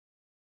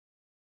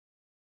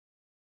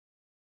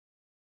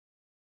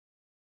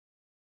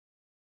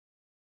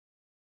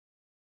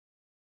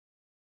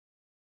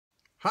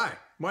Hi,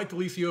 Mike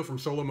Delisio from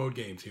Solo Mode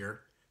Games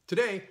here.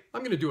 Today, I'm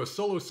going to do a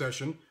solo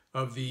session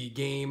of the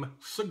game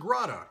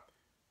Sagrada.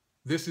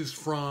 This is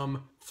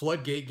from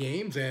Floodgate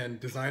Games and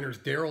designers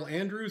Daryl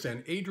Andrews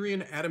and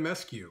Adrian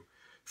Adamescu.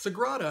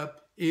 Sagrada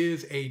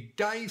is a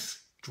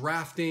dice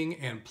drafting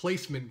and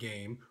placement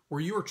game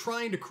where you are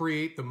trying to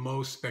create the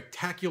most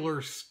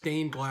spectacular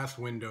stained glass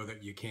window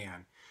that you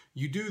can.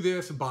 You do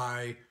this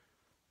by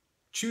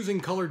choosing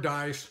colored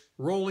dice,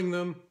 rolling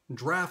them,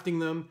 drafting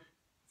them,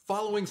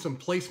 following some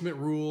placement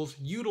rules,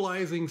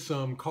 utilizing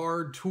some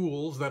card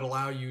tools that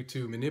allow you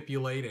to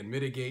manipulate and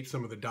mitigate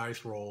some of the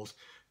dice rolls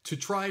to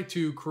try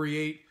to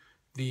create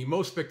the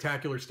most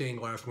spectacular stained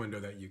glass window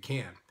that you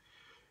can.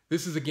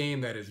 This is a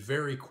game that is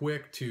very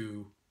quick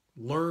to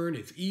learn.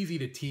 It's easy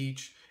to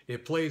teach.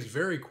 It plays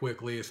very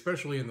quickly,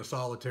 especially in the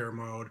solitaire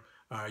mode.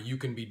 You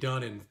can be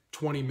done in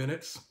 20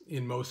 minutes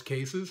in most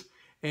cases.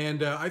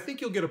 And I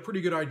think you'll get a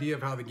pretty good idea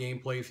of how the game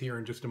plays here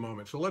in just a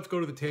moment. So let's go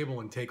to the table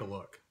and take a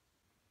look.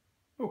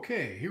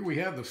 Okay, here we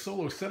have the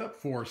solo setup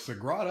for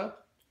Sagrada,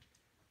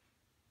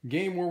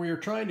 game where we are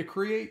trying to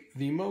create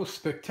the most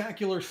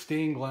spectacular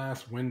stained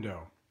glass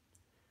window.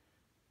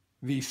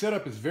 The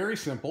setup is very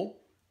simple.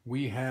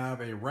 We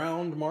have a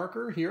round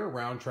marker here, a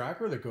round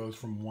tracker that goes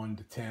from 1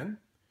 to 10.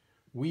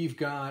 We've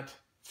got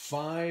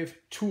 5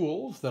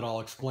 tools that I'll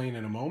explain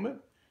in a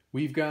moment.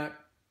 We've got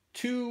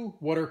 2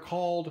 what are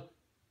called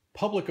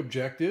public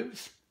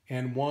objectives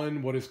and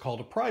 1 what is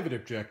called a private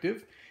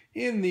objective.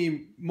 In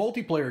the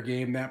multiplayer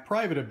game, that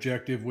private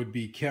objective would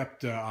be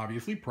kept,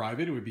 obviously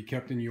private. It would be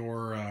kept in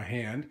your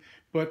hand,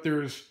 but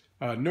there's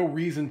no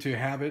reason to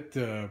have it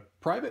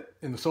private.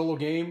 In the solo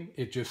game,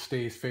 it just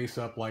stays face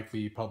up like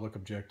the public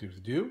objectives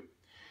do.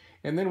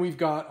 And then we've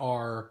got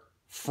our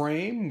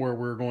frame where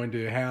we're going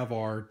to have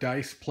our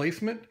dice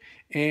placement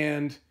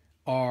and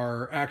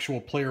our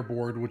actual player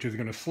board, which is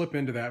going to slip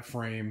into that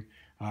frame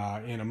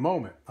in a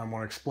moment. I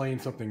want to explain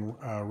something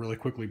really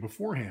quickly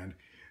beforehand.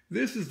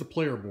 This is the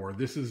player board.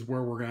 This is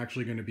where we're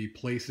actually going to be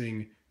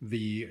placing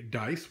the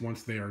dice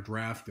once they are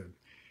drafted.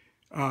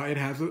 It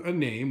has a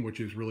name, which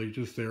is really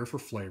just there for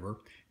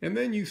flavor. And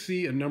then you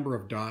see a number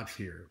of dots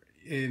here.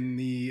 In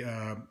the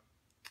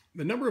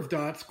number of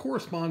dots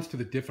corresponds to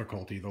the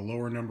difficulty. The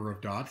lower number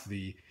of dots,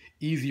 the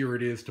easier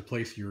it is to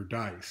place your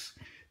dice.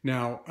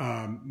 Now,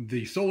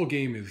 the solo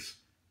game is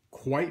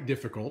quite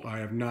difficult. I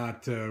have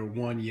not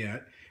won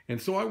yet.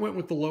 And so I went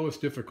with the lowest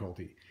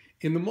difficulty.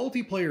 In the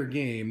multiplayer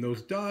game,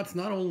 those dots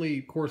not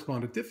only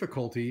correspond to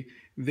difficulty,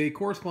 they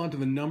correspond to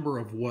the number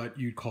of what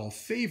you'd call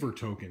favor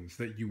tokens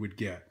that you would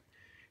get.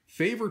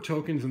 Favor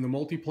tokens in the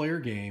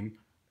multiplayer game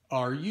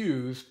are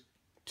used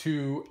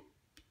to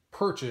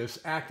purchase,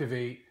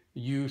 activate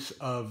use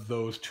of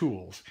those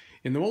tools.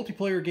 In the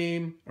multiplayer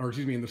game, or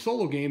excuse me, in the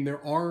solo game,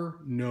 there are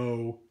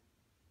no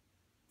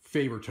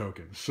favor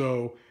tokens.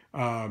 So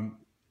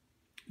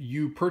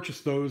you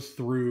purchase those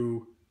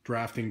through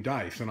drafting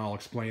dice, and I'll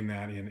explain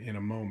that in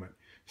a moment.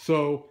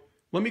 So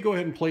let me go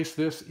ahead and place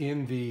this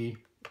in the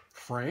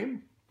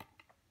frame,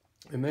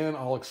 and then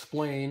I'll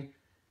explain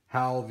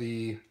how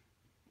the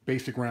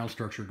basic round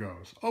structure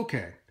goes.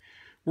 Okay,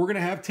 we're going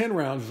to have 10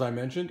 rounds, as I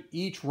mentioned.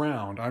 Each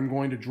round, I'm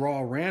going to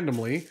draw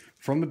randomly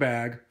from the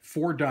bag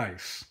 4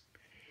 dice.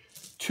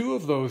 2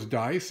 of those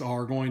dice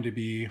are going to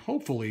be,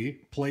 hopefully,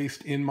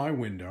 placed in my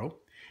window.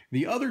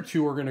 The other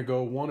 2 are going to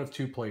go one of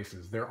 2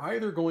 places. They're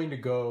either going to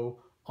go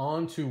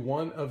onto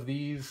one of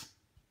these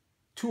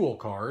tool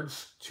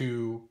cards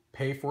to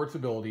pay for its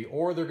ability,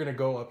 or they're going to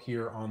go up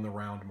here on the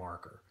round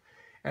marker.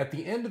 At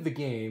the end of the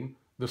game,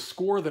 the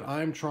score that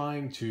I'm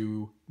trying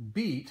to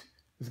beat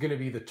is going to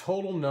be the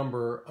total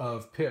number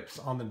of pips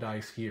on the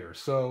dice here.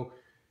 So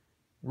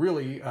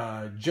really,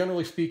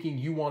 generally speaking,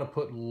 you want to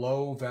put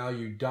low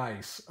value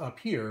dice up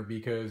here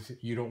because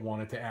you don't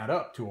want it to add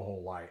up to a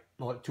whole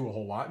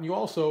lot. And you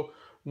also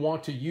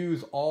want to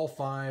use all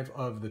 5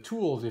 of the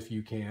tools if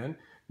you can.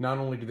 Not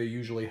only do they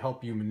usually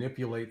help you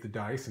manipulate the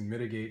dice and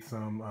mitigate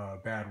some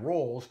bad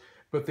rolls,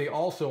 but they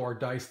also are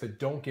dice that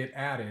don't get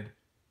added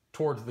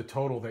towards the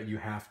total that you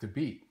have to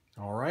beat.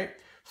 All right,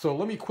 so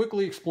let me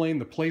quickly explain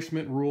the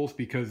placement rules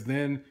because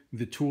then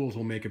the tools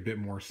will make a bit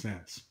more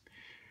sense.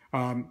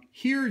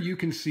 Here you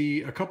can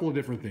see a couple of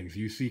different things.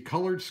 You see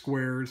colored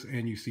squares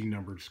and you see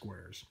numbered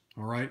squares.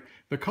 All right,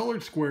 the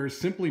colored squares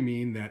simply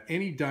mean that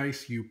any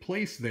dice you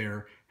place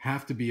there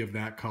have to be of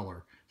that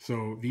color.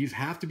 So these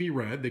have to be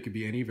red, they could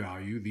be any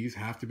value. These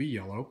have to be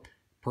yellow,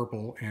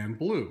 purple, and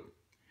blue.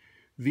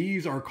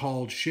 These are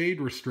called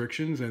shade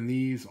restrictions, and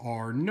these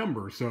are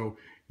numbers. So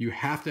you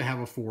have to have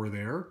a 4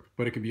 there,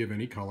 but it can be of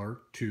any color,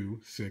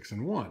 2, 6,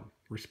 and 1,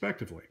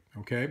 respectively,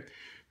 okay?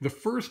 The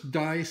first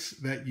die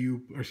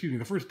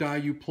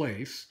you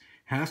place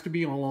has to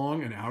be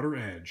along an outer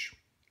edge.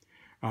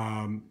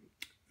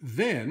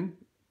 Then,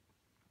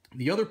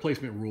 the other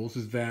placement rules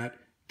is that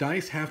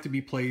dice have to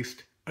be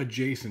placed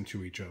adjacent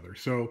to each other.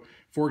 So,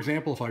 for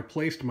example, if I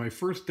placed my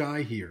first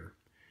die here,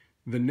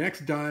 the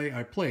next die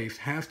I place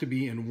has to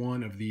be in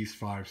one of these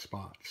 5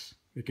 spots.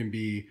 It can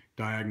be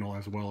diagonal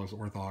as well as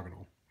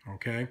orthogonal,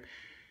 okay?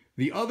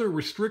 The other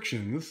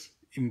restrictions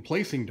in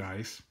placing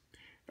dice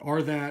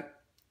are that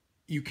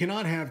you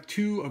cannot have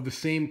two of the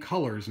same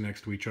colors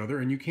next to each other,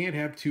 and you can't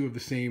have two of the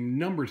same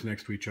numbers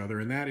next to each other,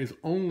 and that is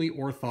only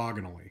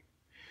orthogonally.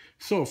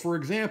 So, for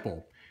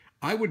example,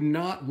 I would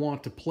not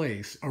want to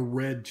place a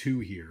red 2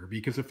 here,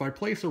 because if I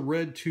place a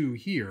red 2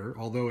 here,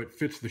 although it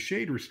fits the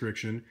shade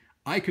restriction,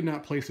 I could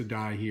not place a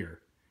die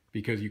here,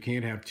 because you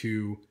can't have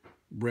two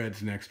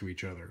reds next to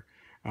each other.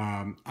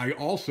 I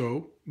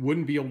also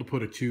wouldn't be able to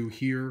put a 2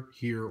 here,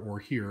 here, or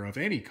here of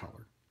any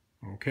color.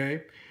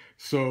 Okay?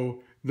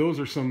 So those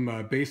are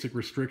some basic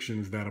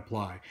restrictions that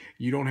apply.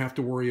 You don't have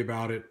to worry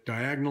about it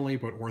diagonally,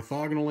 but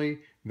orthogonally,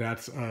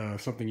 that's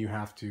something you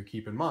have to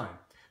keep in mind.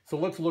 So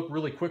let's look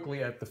really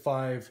quickly at the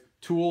 5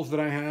 tools that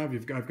I have.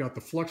 I've got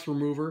the flux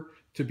remover.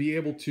 To be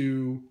able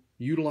to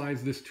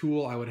utilize this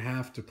tool, I would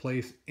have to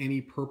place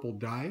any purple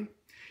die.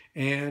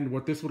 And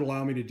what this would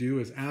allow me to do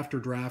is after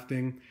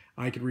drafting,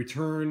 I could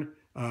return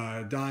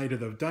a die to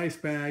the dice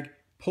bag,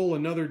 pull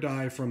another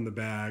die from the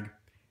bag,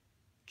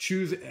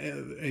 choose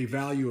a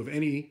value of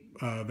any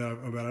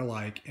that I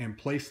like, and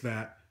place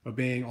that,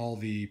 obeying all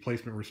the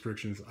placement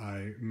restrictions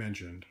I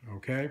mentioned,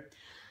 okay?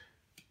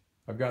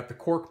 I've got the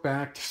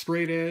cork-backed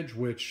straight edge,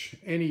 which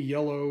any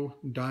yellow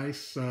die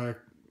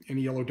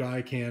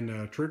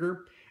can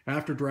trigger.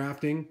 After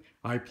drafting,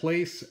 I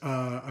place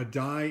a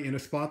die in a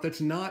spot that's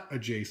not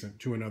adjacent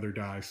to another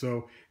die.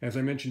 So, as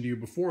I mentioned to you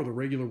before, the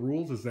regular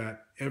rules is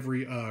that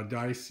every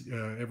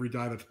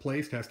die that's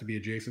placed has to be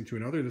adjacent to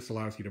another. This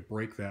allows you to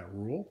break that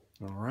rule.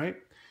 All right.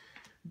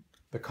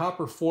 The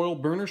copper foil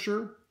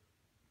burnisher,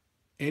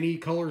 any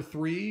color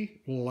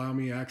 3 will allow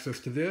me access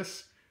to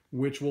this,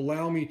 which will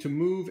allow me to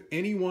move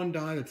any one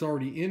die that's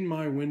already in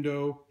my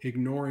window,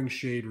 ignoring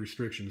shade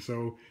restrictions.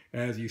 So,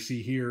 as you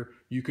see here,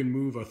 you can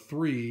move a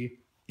 3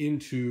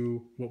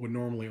 into what would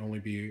normally only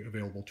be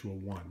available to a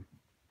 1.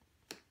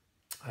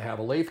 I have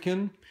a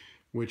Lathkin,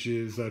 which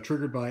is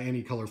triggered by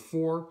any color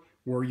 4,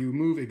 where you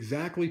move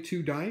exactly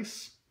 2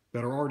 dice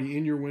that are already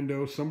in your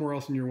window, somewhere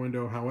else in your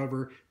window.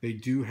 However, they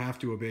do have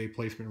to obey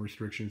placement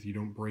restrictions. You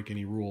don't break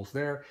any rules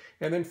there.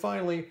 And then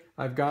finally,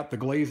 I've got the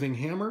glazing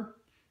hammer,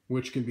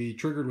 which can be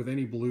triggered with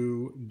any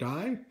blue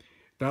die.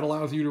 That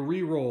allows you to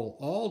re-roll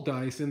all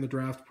dice in the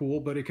draft pool,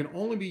 but it can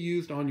only be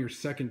used on your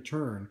second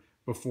turn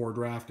before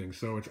drafting.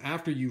 So it's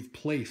after you've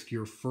placed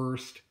your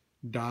first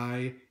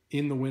die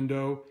in the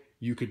window,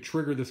 you could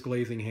trigger this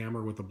glazing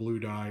hammer with a blue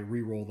die,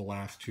 re-roll the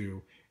last 2,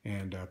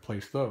 and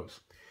place those.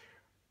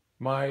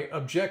 My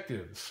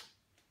objectives.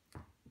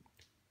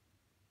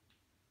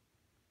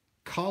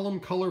 Column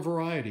color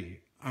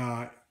variety.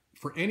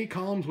 For any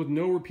columns with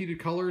no repeated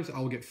colors,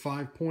 I'll get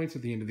 5 points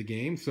at the end of the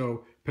game.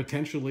 So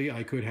potentially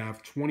I could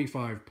have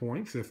 25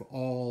 points if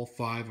all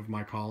 5 of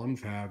my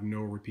columns have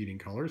no repeating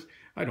colors.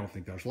 I don't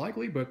think that's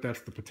likely, but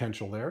that's the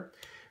potential there.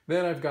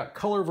 Then I've got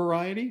color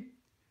variety,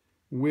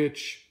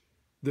 which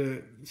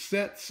the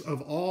sets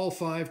of all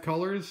 5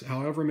 colors,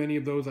 however many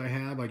of those I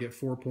have, I get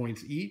 4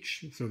 points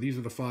each. So these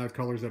are the 5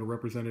 colors that are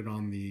represented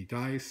on the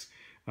dice.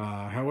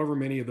 However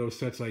many of those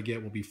sets I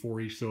get will be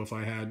 4 each. So if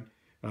I had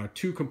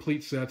 2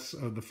 complete sets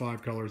of the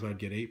 5 colors, I'd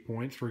get 8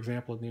 points, for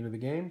example, at the end of the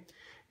game.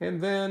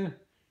 And then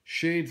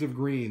shades of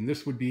green.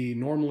 This would be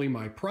normally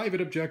my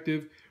private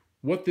objective.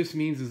 What this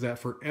means is that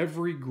for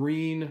every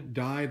green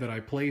die that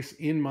I place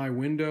in my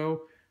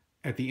window,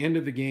 at the end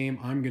of the game,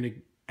 I'm going to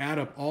add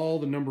up all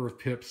the number of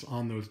pips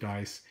on those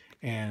dice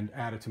and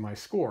add it to my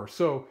score.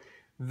 So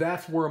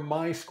that's where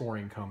my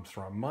scoring comes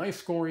from. My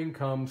scoring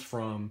comes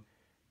from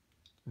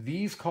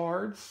these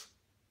cards.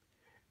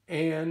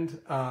 And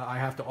I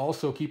have to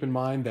also keep in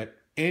mind that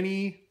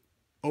any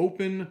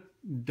open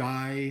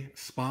die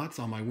spots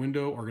on my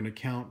window are going to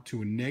count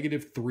to a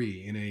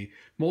 -3. In a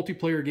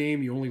multiplayer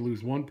game, you only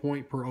lose 1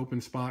 point per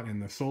open spot. In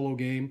the solo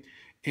game,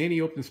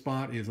 any open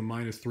spot is a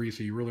 -3,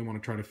 so you really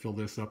want to try to fill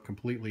this up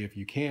completely if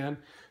you can.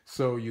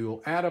 So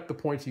you'll add up the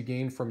points you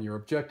gain from your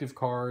objective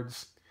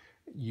cards,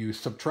 you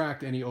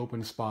subtract any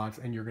open spots,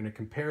 and you're going to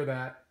compare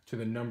that to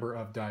the number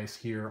of dice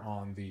here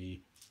on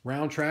the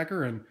round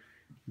tracker, and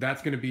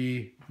that's going to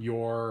be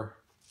your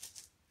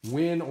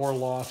win or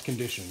loss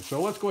condition.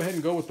 So let's go ahead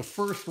and go with the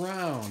first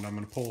round. I'm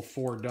going to pull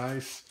 4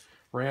 dice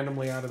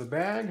randomly out of the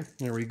bag.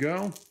 There we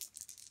go.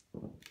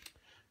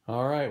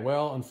 All right,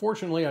 well,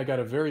 unfortunately, I got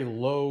a very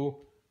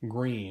low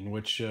green,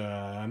 which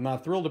I'm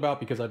not thrilled about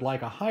because I'd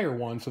like a higher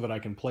one so that I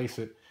can place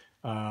it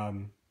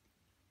on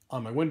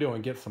my window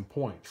and get some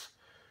points.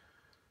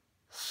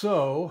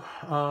 So,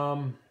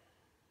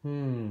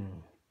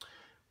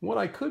 what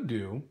I could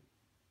do,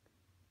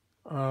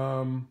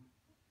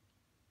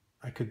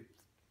 I could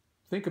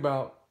think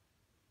about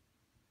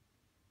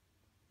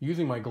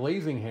using my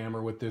glazing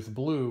hammer with this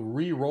blue,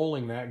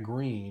 re-rolling that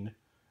green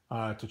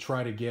to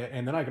try to get,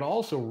 and then I could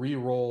also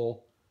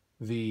re-roll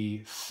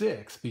the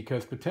 6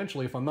 because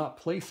potentially if I'm not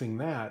placing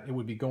that, it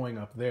would be going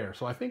up there.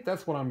 So I think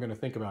that's what I'm going to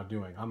think about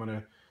doing. I'm going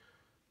to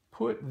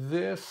put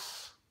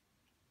this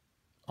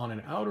on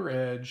an outer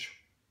edge.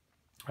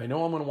 I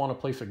know I'm going to want to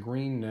place a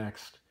green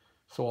next.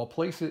 So I'll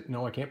place it,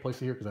 no, I can't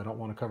place it here because I don't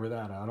want to cover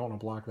that out. I don't want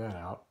to block that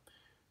out.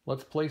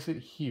 Let's place it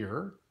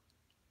here,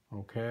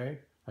 okay?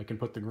 I can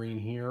put the green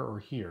here or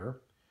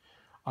here.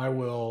 I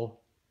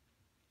will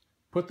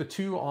put the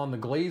 2 on the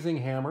glazing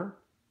hammer.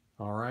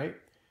 All right.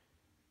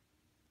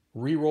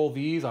 Reroll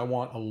these. I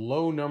want a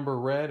low number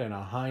red and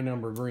a high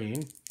number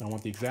green. I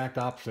want the exact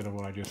opposite of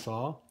what I just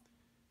saw.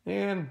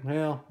 And,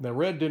 well, the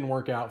red didn't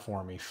work out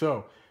for me.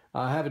 So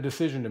I have a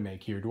decision to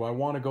make here. Do I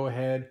want to go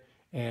ahead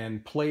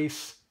and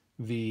place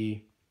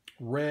the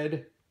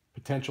red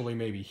potentially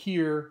maybe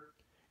here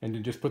and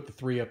then just put the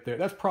 3 up there?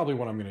 That's probably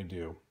what I'm going to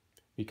do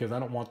because I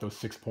don't want those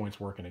 6 points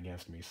working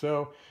against me.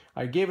 So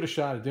I gave it a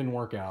shot. It didn't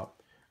work out.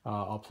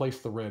 I'll place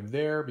the red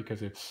there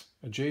because it's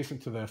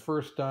adjacent to that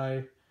first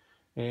die.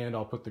 And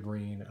I'll put the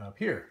green up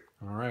here.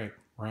 All right,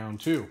 round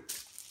 2.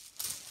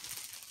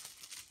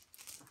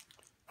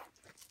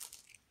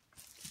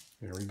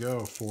 There we go,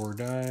 4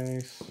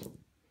 dice.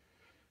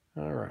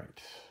 All right.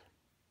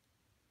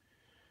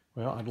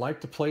 Well, I'd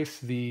like to place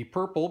the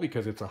purple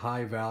because it's a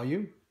high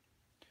value.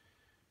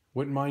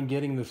 Wouldn't mind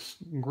getting this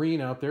green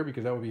out there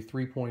because that would be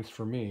 3 points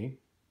for me.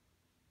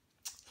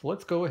 So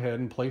let's go ahead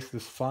and place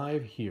this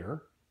 5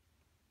 here.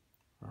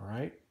 All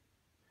right.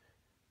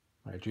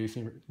 My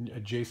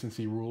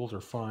adjacency rules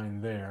are fine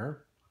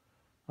there.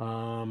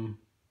 I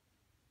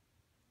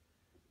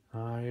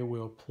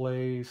will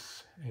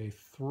place a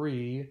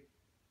 3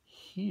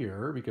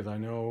 here because I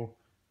know,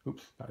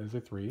 oops, that is a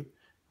 3.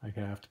 I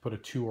can have to put a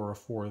 2 or a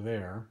 4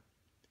 there.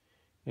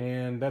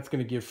 And that's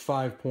going to give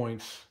 5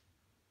 points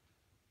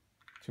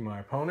to my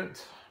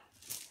opponent.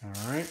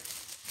 All right.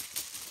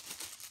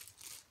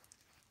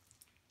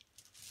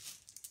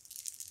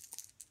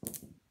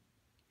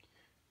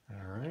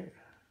 All right.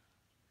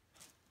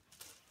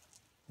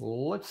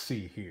 Let's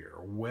see here.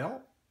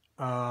 Well,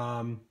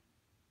 I'd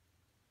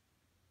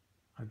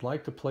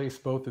like to place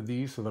both of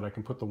these so that I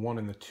can put the 1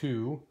 and the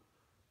 2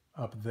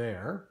 up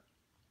there.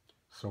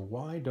 So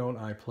why don't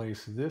I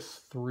place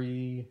this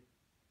 3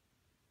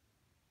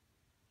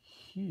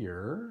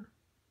 here?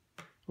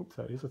 Oops,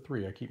 that is a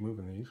 3. I keep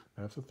moving these.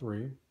 That's a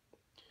 3.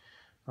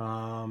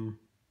 I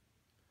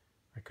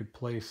could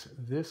place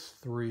this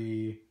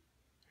 3.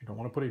 I don't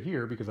want to put it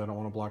here because I don't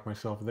want to block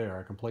myself there.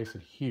 I can place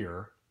it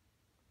here.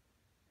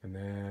 And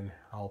then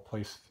I'll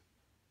place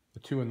the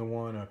 2 and the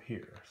 1 up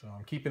here. So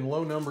I'm keeping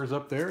low numbers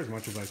up there as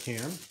much as I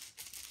can.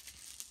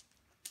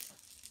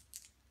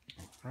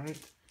 All right.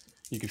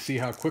 You can see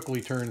how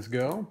quickly turns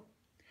go.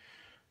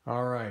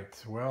 All right.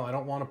 Well, I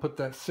don't want to put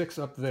that 6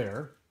 up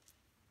there.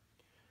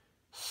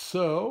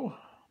 So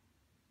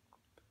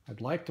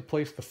I'd like to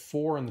place the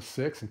 4 and the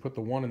 6 and put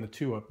the 1 and the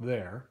 2 up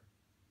there.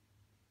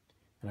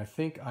 And I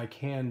think I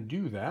can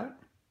do that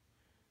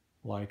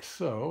like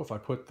so. If I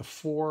put the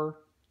 4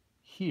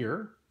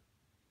 here,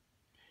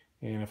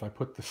 and if I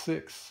put the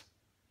 6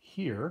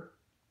 here,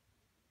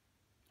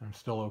 I'm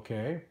still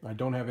okay. I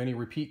don't have any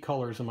repeat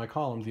colors in my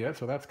columns yet,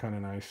 so that's kind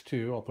of nice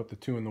too. I'll put the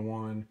 2 and the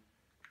 1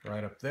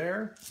 right up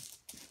there.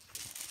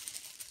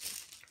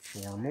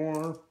 4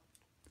 more.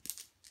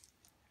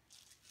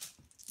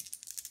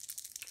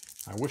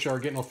 I wish I were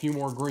getting a few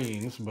more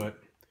greens, but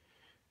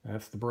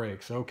that's the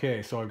breaks.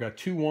 Okay, so I've got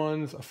 2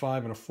 1s, a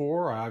 5, and a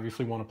 4. I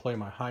obviously want to play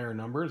my higher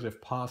numbers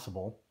if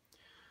possible.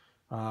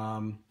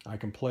 I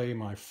can play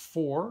my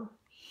 4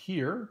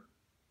 here.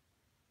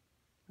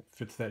 It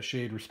fits that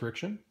shade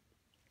restriction.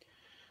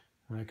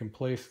 And I can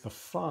place the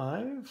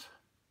 5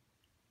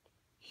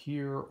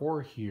 here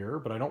or here,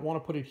 but I don't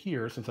want to put it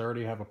here since I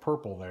already have a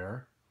purple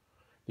there.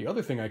 The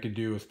other thing I could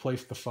do is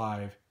place the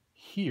 5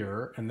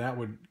 here, and that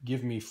would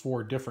give me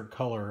 4 different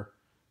color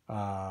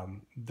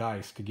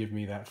dice to give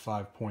me that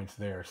 5 points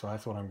there. So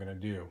that's what I'm going to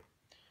do.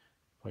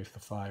 Place the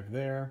 5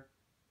 there.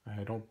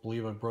 I don't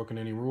believe I've broken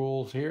any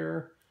rules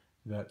here.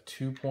 That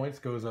 2 points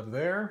goes up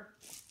there.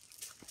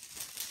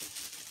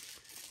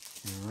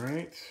 All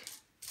right.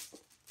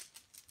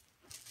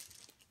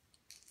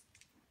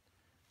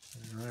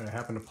 All right, I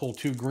happen to pull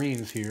 2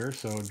 greens here,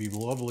 so it'd be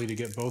lovely to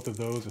get both of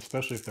those,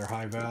 especially if they're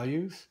high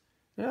values.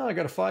 Well, I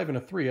got a 5 and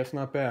a 3. That's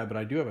not bad, but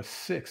I do have a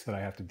 6 that I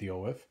have to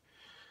deal with.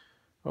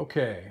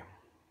 Okay.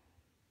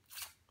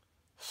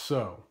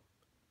 So,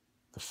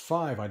 the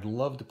 5 I'd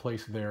love to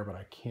place there, but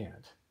I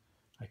can't.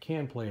 I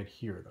can play it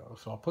here, though.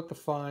 So I'll put the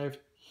 5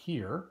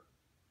 here.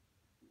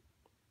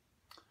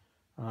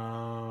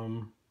 I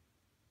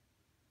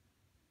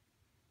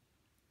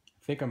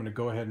think I'm going to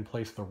go ahead and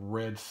place the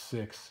red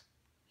 6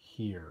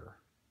 here.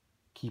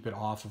 Keep it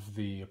off of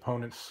the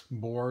opponent's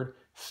board.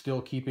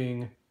 Still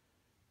keeping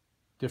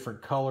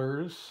different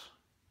colors.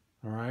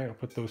 All right, I'll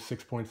put those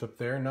 6 points up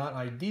there. Not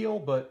ideal,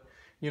 but,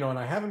 you know, and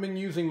I haven't been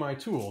using my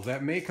tools.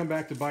 That may come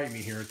back to bite me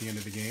here at the end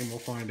of the game. We'll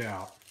find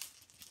out.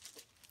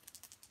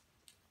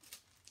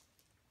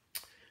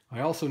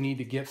 I also need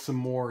to get some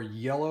more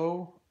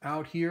yellow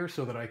out here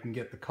so that I can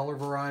get the color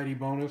variety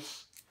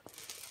bonus.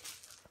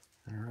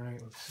 All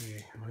right, let's see.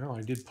 Well,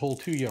 I did pull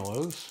 2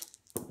 yellows.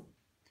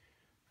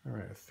 All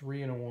right, a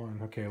 3 and a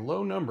 1. Okay,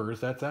 low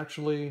numbers. That's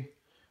actually,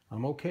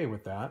 I'm okay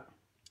with that.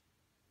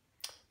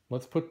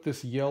 Let's put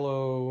this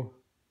yellow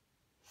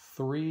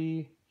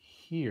 3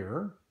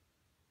 here.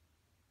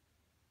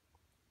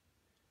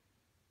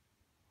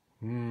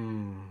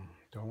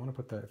 do I want to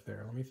put that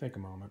there? Let me think a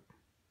moment.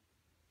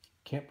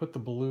 Can't put the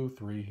blue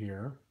 3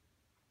 here.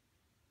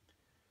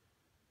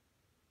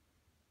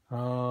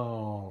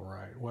 All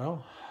right,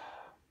 well,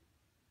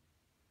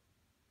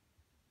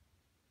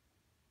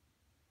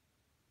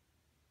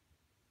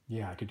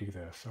 yeah, I could do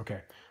this.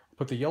 Okay,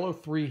 put the yellow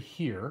 3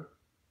 here,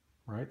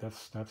 right?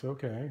 That's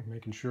okay.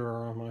 Making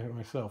sure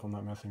myself I'm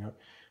not messing up.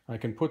 I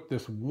can put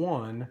this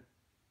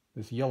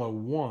yellow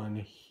 1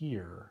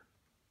 here.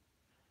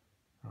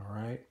 All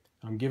right,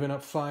 I'm giving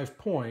up 5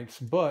 points,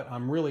 but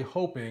I'm really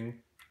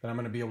hoping that I'm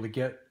going to be able to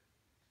get.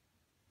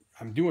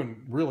 I'm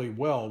doing really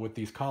well with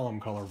these column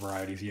color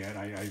varieties yet.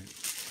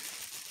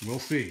 We'll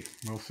see.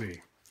 We'll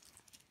see.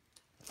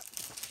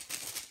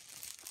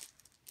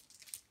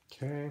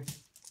 Okay.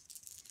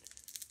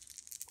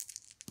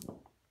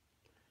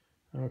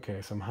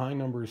 Okay, some high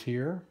numbers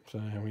here,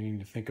 so we need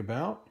to think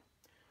about.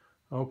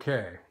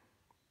 Okay.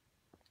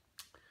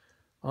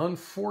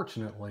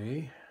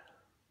 Unfortunately,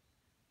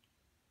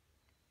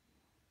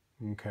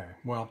 okay,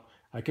 well,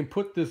 I can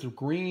put this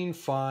green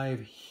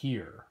 5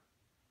 here.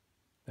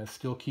 That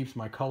still keeps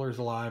my colors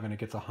alive and it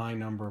gets a high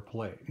number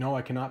play. No,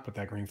 I cannot put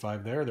that green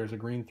 5 there. There's a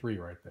green 3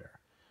 right there.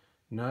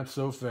 Not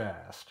so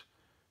fast.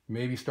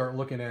 Maybe start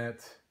looking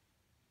at,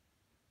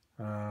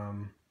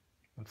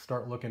 let's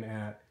start looking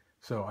at,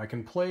 so I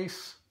can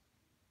place,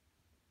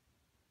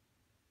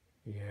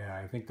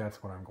 yeah, I think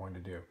that's what I'm going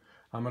to do.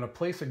 I'm going to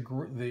place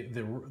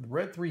the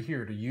red 3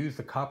 here to use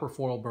the copper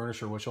foil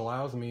burnisher, which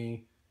allows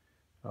me,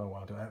 oh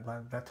wow,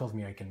 that tells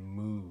me I can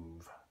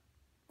move.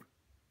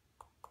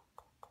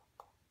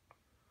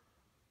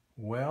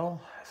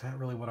 Well, is that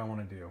really what I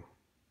want to do?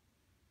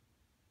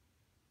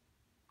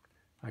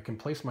 I can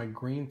place my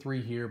green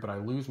 3 here, but I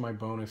lose my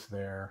bonus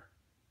there,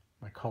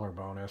 my color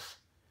bonus.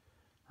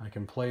 I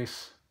can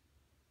place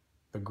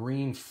the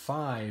green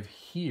 5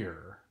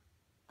 here.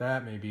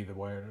 That may be the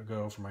way to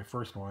go for my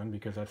first one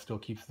because that still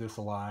keeps this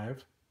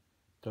alive.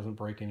 Doesn't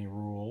break any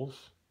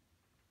rules.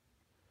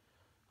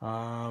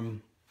 I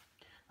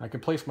can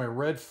place my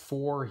red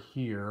 4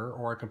 here,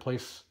 or I can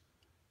place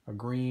a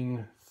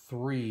green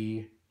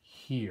 3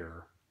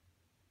 here.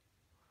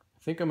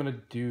 I think I'm going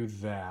to do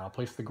that. I'll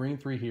place the green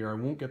 3 here. I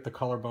won't get the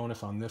color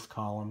bonus on this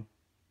column,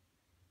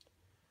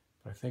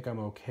 but I think I'm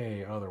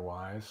okay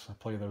otherwise. I'll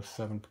play those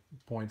 7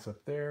 points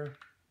up there.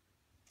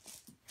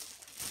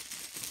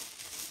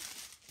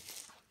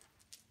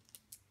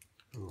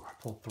 Ooh, I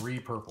pulled 3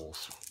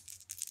 purples.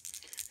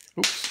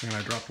 Oops, and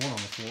I dropped 1 on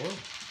the floor.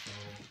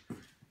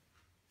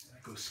 So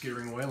that goes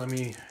skittering away. Let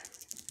me...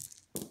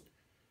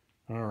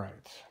 All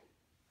right.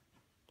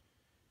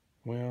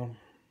 Well,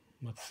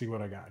 let's see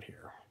what I got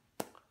here.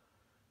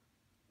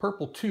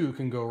 Purple 2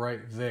 can go right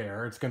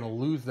there. It's going to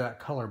lose that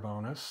color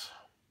bonus.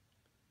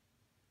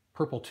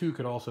 Purple 2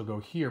 could also go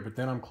here, but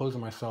then I'm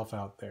closing myself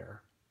out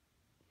there.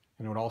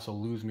 And it would also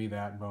lose me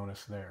that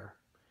bonus there.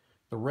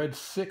 The red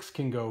 6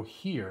 can go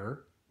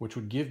here, which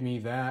would give me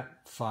that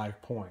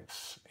 5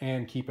 points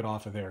and keep it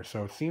off of there.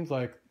 So it seems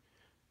like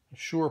a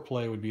sure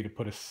play would be to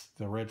put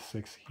the red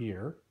 6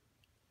 here.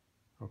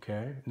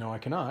 Okay, no, I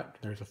cannot.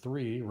 There's a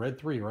 3, red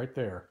 3 right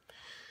there.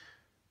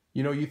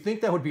 You know, you think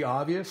that would be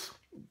obvious.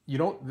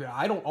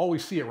 I don't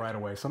always see it right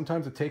away.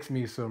 Sometimes it takes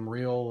me some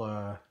real,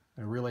 I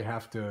really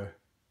have to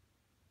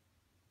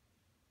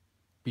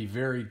be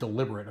very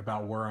deliberate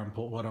about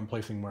what I'm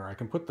placing where. I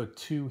can put the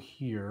 2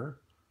 here.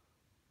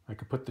 I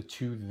could put the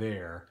 2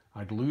 there.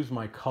 I'd lose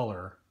my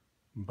color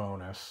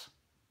bonus.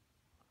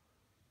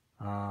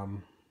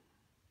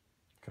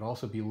 Could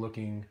also be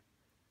looking,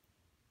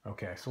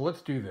 okay, so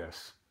let's do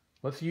this.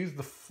 Let's use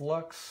the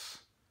flux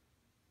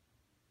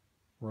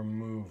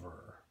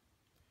remover.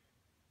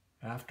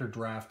 After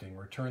drafting,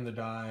 return the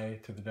die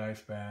to the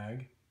dice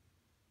bag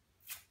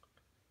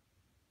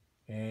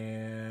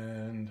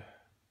and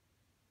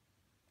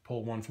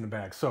pull 1 from the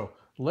bag. So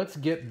let's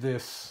get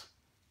this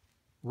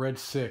red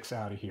 6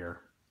 out of here.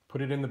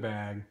 Put it in the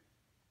bag.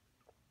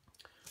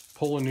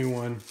 Pull a new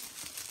one.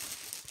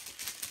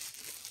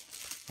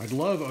 I'd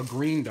love a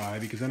green die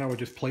because then I would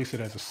just place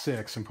it as a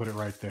 6 and put it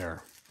right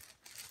there.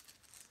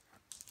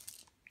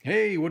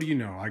 Hey, what do you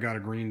know? I got a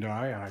green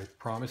die. I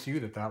promise you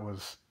that that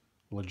was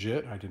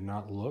legit. I did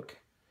not look.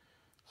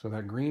 So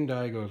that green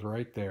die goes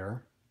right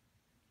there.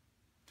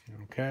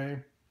 Okay.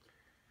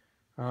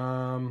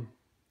 And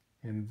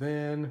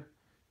then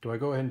do I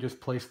go ahead and just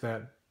place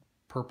that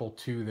purple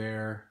 2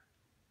 there?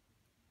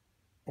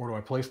 Or do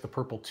I place the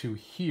purple 2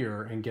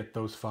 here and get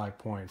those 5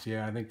 points?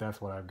 Yeah, I think that's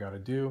what I've got to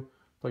do.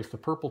 Place the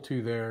purple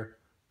 2 there.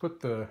 Put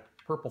the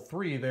purple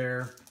 3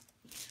 there.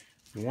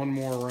 1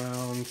 more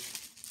round.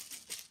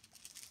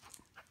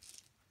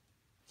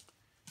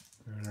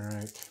 All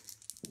right.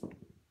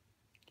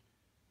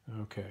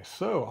 Okay,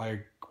 so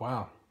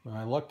wow,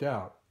 I lucked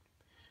out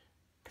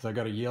because I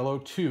got a yellow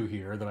 2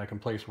 here that I can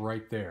place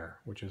right there,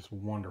 which is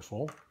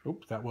wonderful.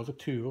 Oops, that was a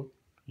 2.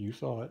 You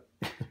saw it.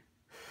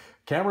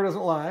 Camera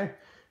doesn't lie.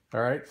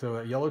 All right, so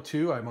that yellow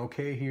 2, I'm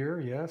okay here,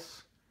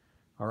 yes.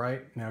 All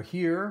right, now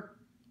here,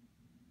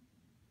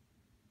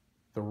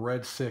 the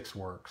red 6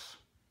 works.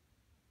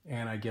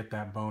 And I get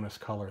that bonus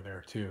color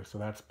there too. So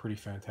that's pretty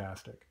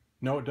fantastic.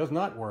 No, it does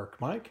not work,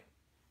 Mike.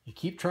 You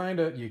keep trying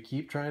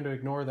to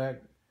ignore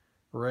that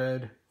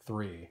red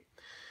 3.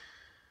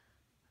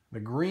 The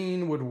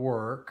green would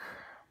work.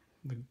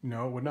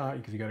 No, it would not,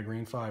 because you got a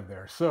green 5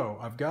 there. So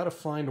I've got to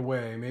find a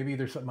way. Maybe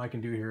there's something I can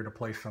do here to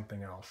place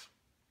something else.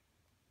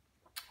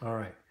 All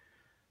right.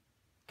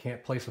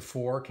 Can't place a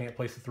 4, can't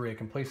place a 3. I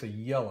can place a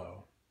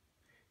yellow.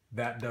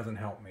 That doesn't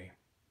help me.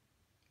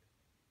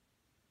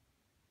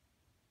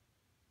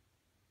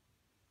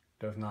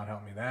 Does not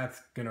help me. That's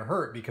going to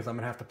hurt because I'm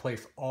going to have to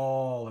place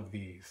all of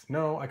these.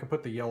 No, I can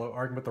put the yellow,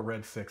 or I can put the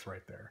red 6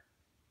 right there.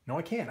 No,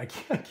 I can't. I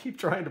keep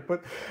trying to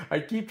put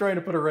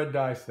a red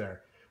dice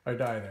there. A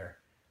die there.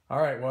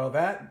 All right, well,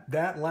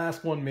 that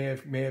last one may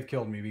have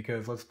killed me,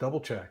 because let's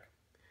double check.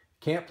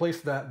 Can't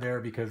place that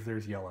there because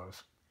there's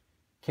yellows.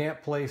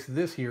 Can't place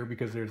this here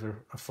because there's a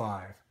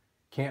 5.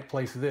 Can't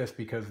place this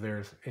because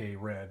there's a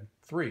red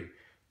 3.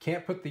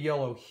 Can't put the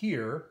yellow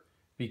here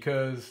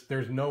because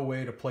there's no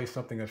way to place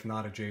something that's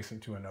not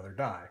adjacent to another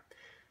die.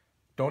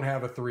 Don't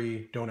have a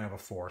 3, don't have a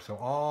 4. So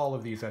all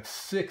of these, that's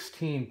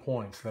 16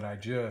 points that I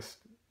just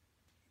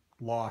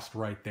lost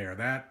right there.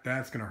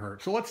 That's going to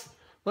hurt. So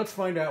let's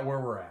find out where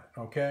we're at,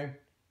 okay?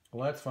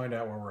 Let's find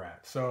out where we're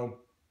at. So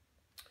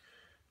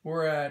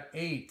we're at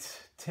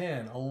 8,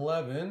 10,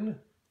 11,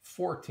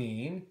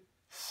 14,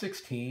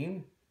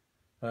 16,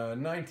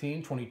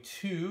 19,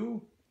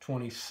 22,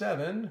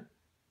 27,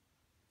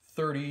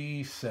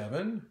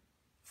 37,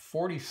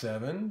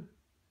 47,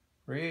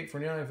 48,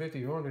 49,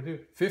 50, 52,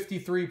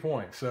 53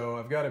 points. So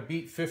I've got to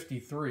beat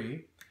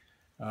 53.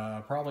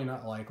 Probably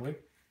not likely.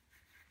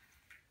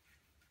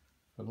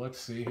 But let's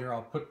see here.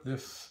 I'll put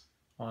this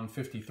on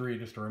 53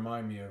 just to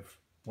remind me of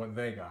what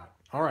they got.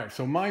 All right,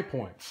 so my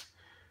points.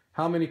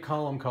 How many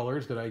column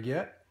colors did I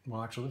get?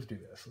 Well, actually, let's do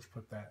this. Let's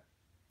put that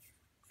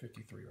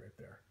 53 right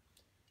there.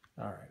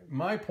 All right,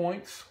 my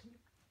points.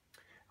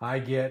 I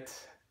get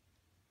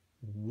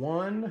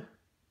 1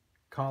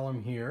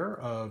 column here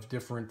of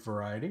different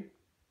variety,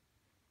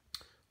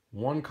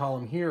 1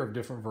 column here of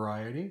different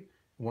variety,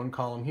 1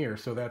 column here.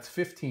 So that's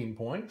 15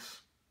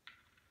 points.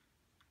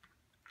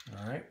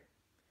 All right.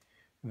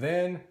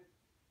 Then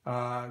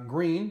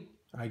green,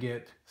 I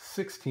get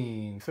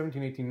 16,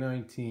 17, 18,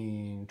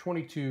 19,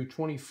 22,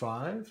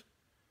 25.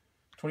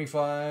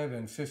 25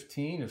 and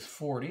 15 is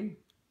 40.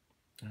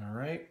 All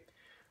right.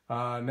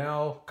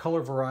 Now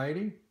color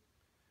variety.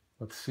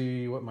 Let's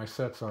see what my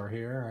sets are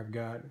here. I've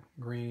got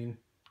green,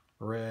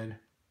 red,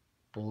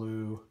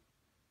 blue,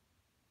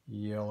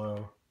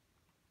 yellow,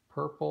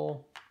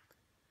 purple.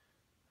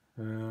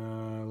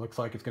 Looks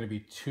like it's going to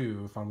be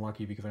 2 if I'm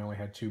lucky, because I only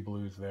had 2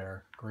 blues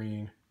there.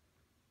 Green,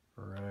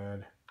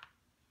 red,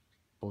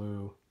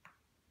 blue,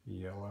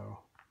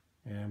 yellow,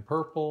 and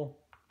purple.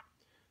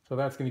 So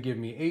that's going to give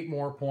me 8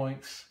 more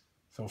points.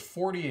 So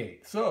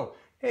 48. So,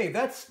 hey,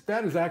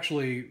 that is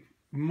actually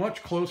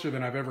much closer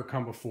than I've ever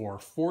come before.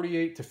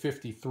 48 to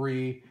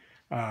 53.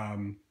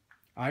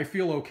 I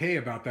feel okay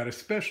about that,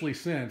 especially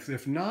since,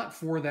 if not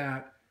for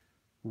that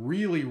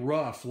really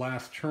rough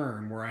last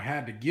turn where I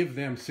had to give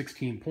them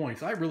 16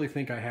 points, I really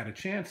think I had a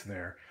chance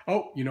there.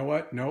 Oh, you know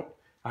what? Nope.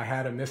 I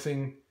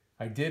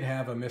did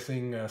have a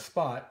missing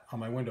spot on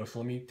my window, so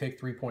let me take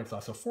 3 points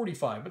off. So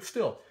 45, but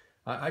still,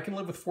 I can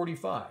live with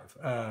 45.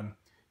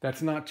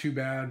 That's not too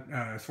bad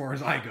as far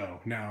as I go.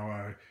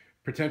 Now,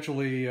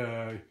 potentially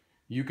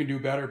you can do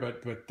better,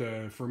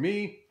 but for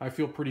me, I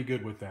feel pretty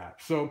good with that.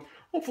 So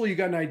hopefully you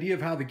got an idea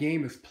of how the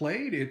game is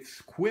played.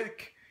 It's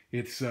quick,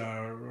 it's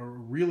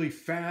really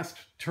fast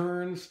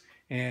turns,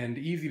 and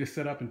easy to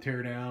set up and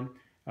tear down.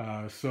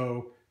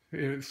 So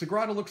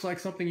Sagrada looks like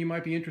something you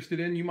might be interested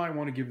in. You might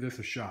want to give this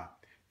a shot.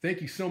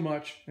 Thank you so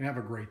much, and have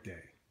a great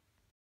day.